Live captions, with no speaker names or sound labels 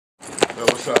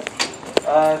What's up?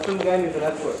 Some guy needs an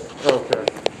escort. Okay.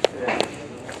 Yeah.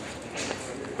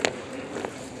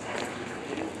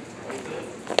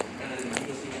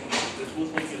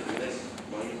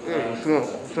 Come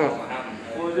on.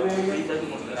 What was your name again?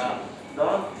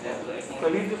 Don? So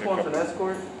he just wants an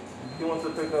escort. He wants to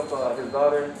pick up his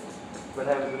daughter, but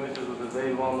having some issues with his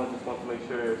baby mama. Just wants to make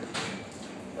sure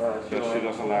She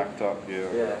doesn't act up,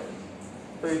 Yeah.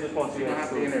 So he just wants You don't have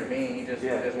to intervene. He just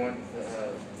wants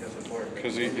your support.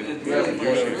 Because usually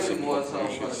it's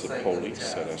the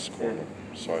police that escort him.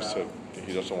 So I said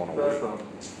he doesn't want to wait. So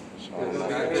I don't know.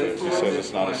 He says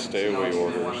it's not a stay away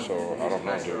order, so I don't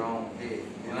know, dude. You know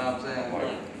what I'm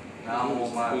saying? Now I'm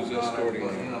on my Who's escorting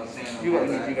him? You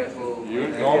guys will.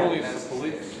 Normally it's the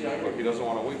police, but he doesn't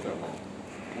want to wait that long.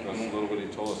 That's a little bit he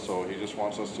told us, so he just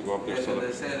wants us to go up there to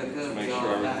make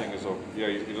sure everything is okay. Yeah,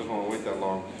 he doesn't want to wait that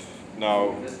long.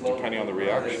 Now, depending on the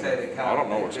reaction, I don't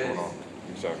know what's going on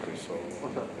exactly, so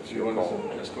it's your call.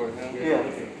 Escort him? Yeah,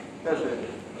 that's it.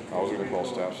 I was going to call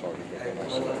staff sergeant, but then I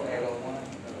said,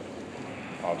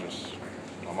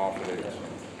 I'm off at 8.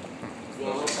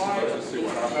 Let's just see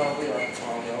what happens.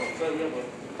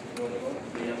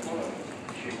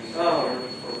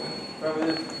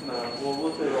 Well,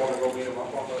 we'll say. You want to go meet him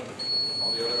up on the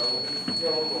other level?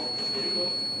 Yeah, we'll go.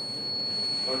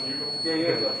 You go?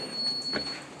 Yeah.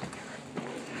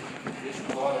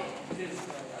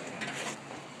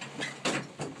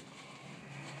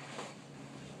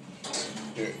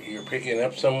 You're picking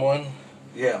up someone?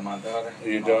 Yeah, my daughter.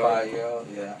 Your My daughter? 5-year-old,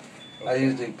 yeah. I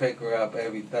usually pick her up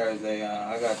every Thursday.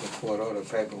 I got the court order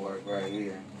paperwork right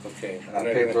here. Okay. I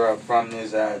pick her up from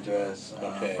this address,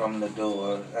 Okay. from the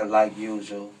door, like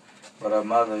usual. But her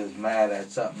mother is mad at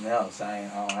something else I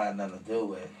don't have nothing to do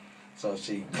with. So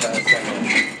she cussing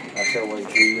and I said, well,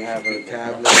 do you have her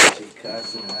tablet? She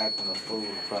cussing and acting a fool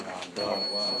in front of her daughter.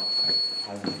 So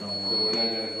I just don't want to. So we're not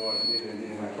going to go and get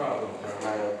any problem.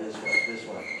 Right up this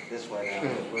way down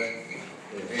this way.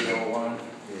 801?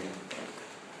 Yeah.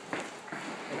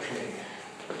 Okay.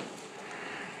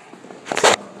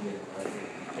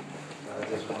 I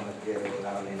just want to get it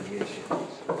without any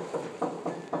issues.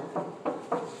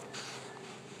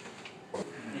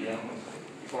 Yeah.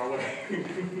 Far away.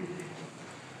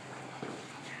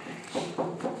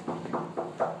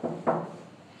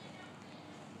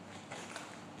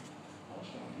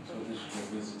 So this is your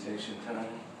visitation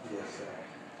time? Yes, sir.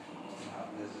 My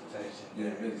visitation.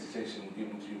 Your visitation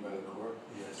given to you by the court?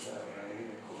 Yes, sir. Right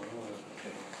here, court order.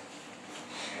 Okay.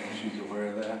 And she's aware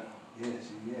of that? She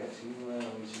actually,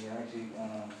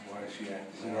 Why is she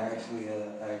acting she out? actually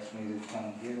asked me to come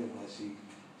get it, but she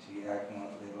acting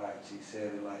like, she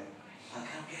said it like, "I'll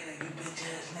come get it, you bitch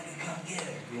ass nigga, come get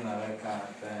it." You know, that kind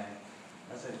of thing.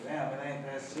 I said, damn, it ain't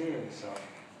that serious, so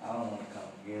I don't want to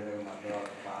come get her. My daughter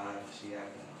 5, she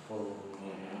acting a fool.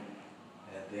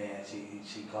 And then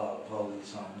she called the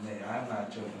police on me. I'm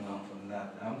not tripping on from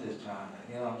nothing. I'm just trying to,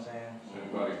 you know what I'm saying?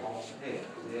 Anybody home?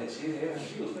 Yeah, she there.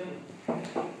 She was there.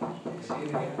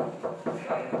 She there.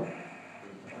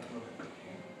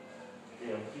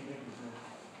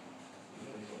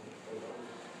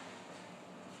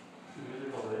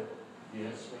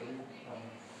 Yes.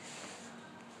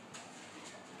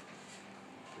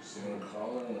 You want to call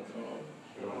her on the phone?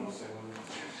 You don't want to say one?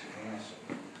 She answered.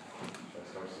 Should I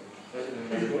start saying?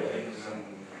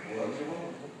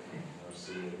 I'll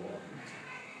see you more.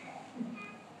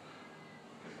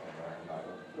 It's not back and back.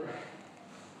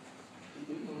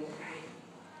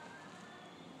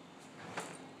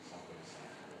 Something's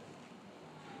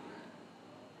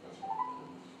that's what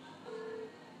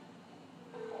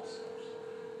all steps.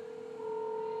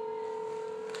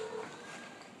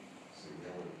 See,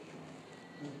 now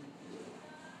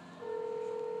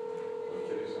what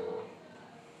kitties are not.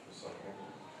 What's up, man?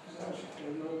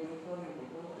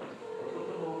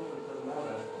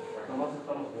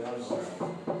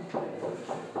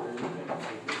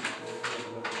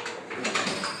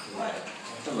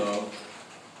 Hello.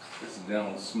 This is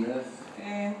Donald Smith.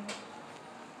 And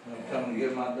You come to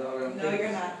get my daughter? no,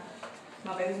 you're not.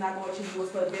 My baby's not going to you.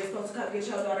 They're supposed to come get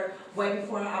your daughter way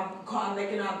before I'm calling,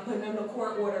 making, I'm putting in the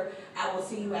court order. I will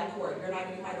see you at court. You're not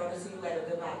getting my daughter. See you later.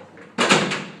 Goodbye.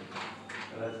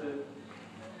 That's it.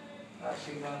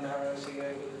 She found out that she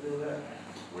able to do that.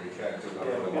 Well, you can't do that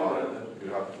for the law. You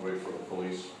have to wait for the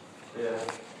police. Yeah.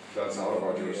 That's out of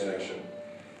our jurisdiction.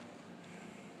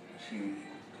 You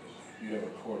have a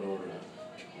court order.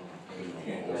 You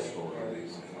can't go store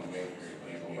these and make her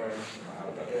give you.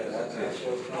 Yeah, that's it.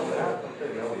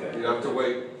 You have to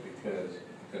wait. Because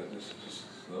this is just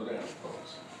slow down,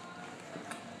 folks.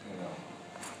 You know,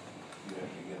 you have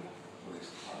to get the police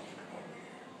department over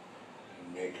here and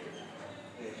make her.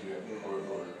 You have to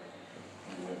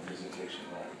visitation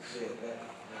rights. Yeah, that,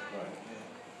 Right.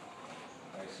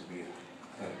 I used to be a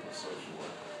clinical social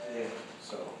worker,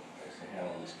 so I used to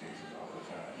handle these cases all the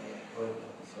time.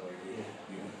 So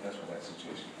that's what that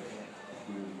situation is.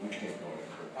 We can't go any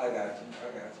further. I got you,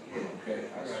 yeah. Okay,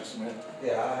 Mr. Smith?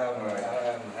 Yeah, I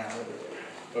haven't handled it.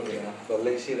 Okay. But at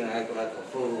least she didn't act like a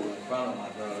fool in front of my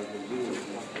daughter, because you was just,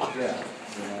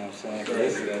 you know what I'm saying?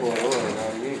 This is court order,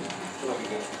 right here.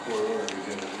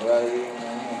 Right here,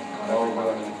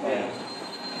 man.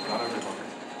 Not everybody.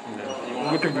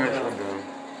 Look at the next one, though.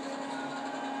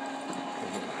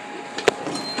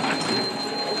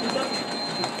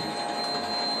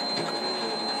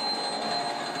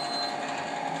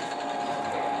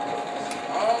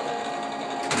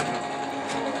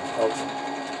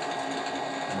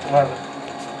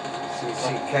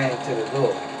 She came to the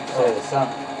door, said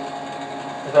something.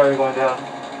 It's already going down.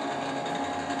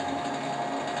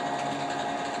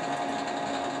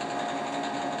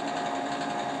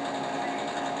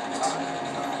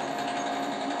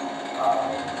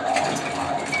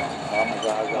 Oh my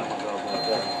God, I'm gonna go about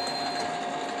that.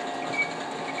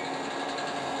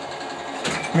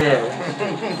 Yeah.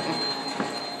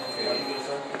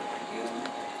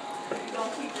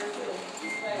 Don't keep her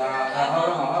Hold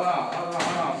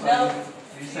on. No.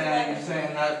 You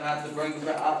saying not to bring it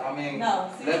back? I mean, No.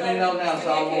 let me know now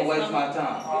so I won't waste my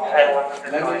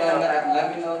time.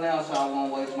 Let me know now so I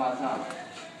won't waste my time.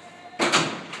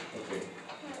 Okay.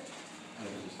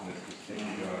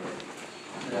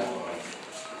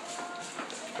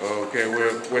 Okay,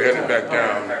 we're headed back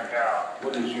down.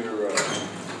 What is your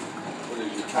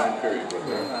time period,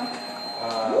 brother?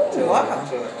 Till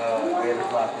 8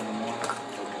 o'clock in the morning.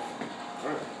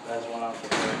 That's when I'm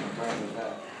prepared to bring it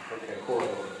back. Okay. Court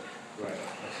order. Right,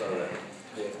 I saw that.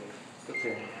 Yeah.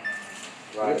 Okay.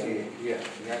 Right here.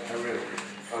 Yeah, I read it.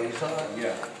 Oh, you saw it?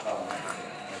 Yeah. Oh,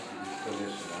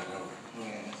 Commission, I know.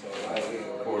 yeah, so right here.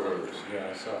 Court orders, yeah,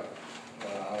 I saw it. I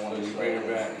So want to you bring it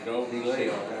back, don't He delay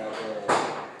should on that.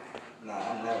 have, no,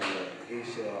 I'm never late.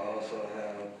 He should also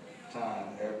have time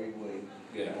every week.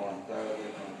 Yeah. On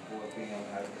Thursday from 4 p.m.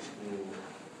 after school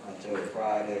until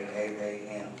Friday, 8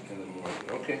 a.m. In the morning,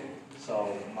 okay. So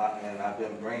and I've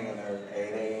been bringing her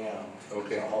 8 a.m.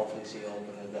 Okay. So hopefully she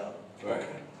open it up. Right,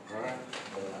 all right.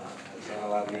 That's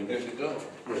all I You're can good do. to go.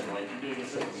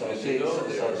 So she does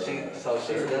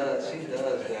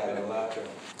got a lot.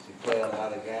 She play a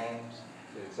lot of games.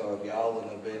 So if y'all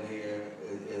wouldn't have been here,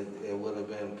 it would have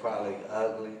been probably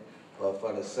ugly. But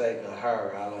for the sake of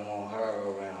her, I don't want her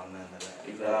around none of that.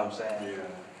 You know what I'm saying?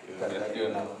 That's You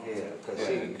good. know,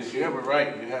 Because you have a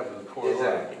right, you have a court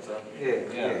order.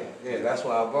 Yeah, that's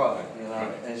why I brought her, you know,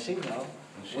 Right. and she know.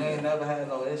 she We ain't never had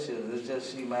no issues, it's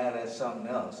just she mad at something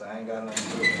else, I ain't got nothing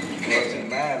to do with it. What she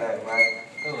mad at, right?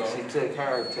 She took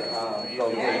her to,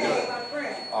 go get,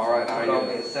 All right, how go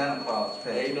you? get Santa Claus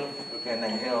picture, and they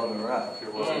held her up.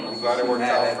 I'm glad it worked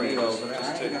out for you.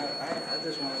 Just take it. I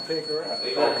just wanna pick her up.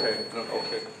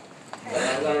 Okay.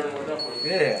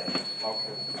 Yeah,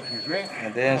 Excuse me?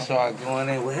 and then start going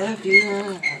in, wherever you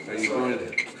are. Are you going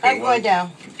to? I'm going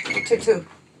down to 2.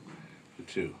 The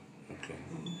two, okay.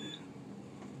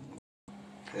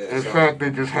 In fact, they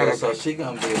just had Yeah, a... so she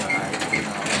gonna be alright, you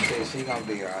know, she gonna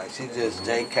be alright. She just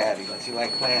J Caddy, she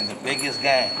like playing the biggest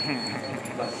game.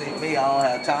 But see me, I don't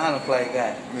have time to play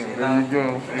games. You know?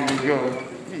 There you go.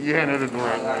 You handled it the I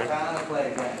right don't have way. time to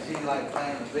play games. She like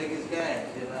playing the biggest games,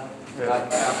 you know? I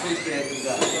appreciate you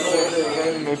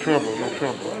guys. No trouble, no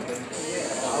trouble.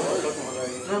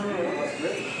 Yeah,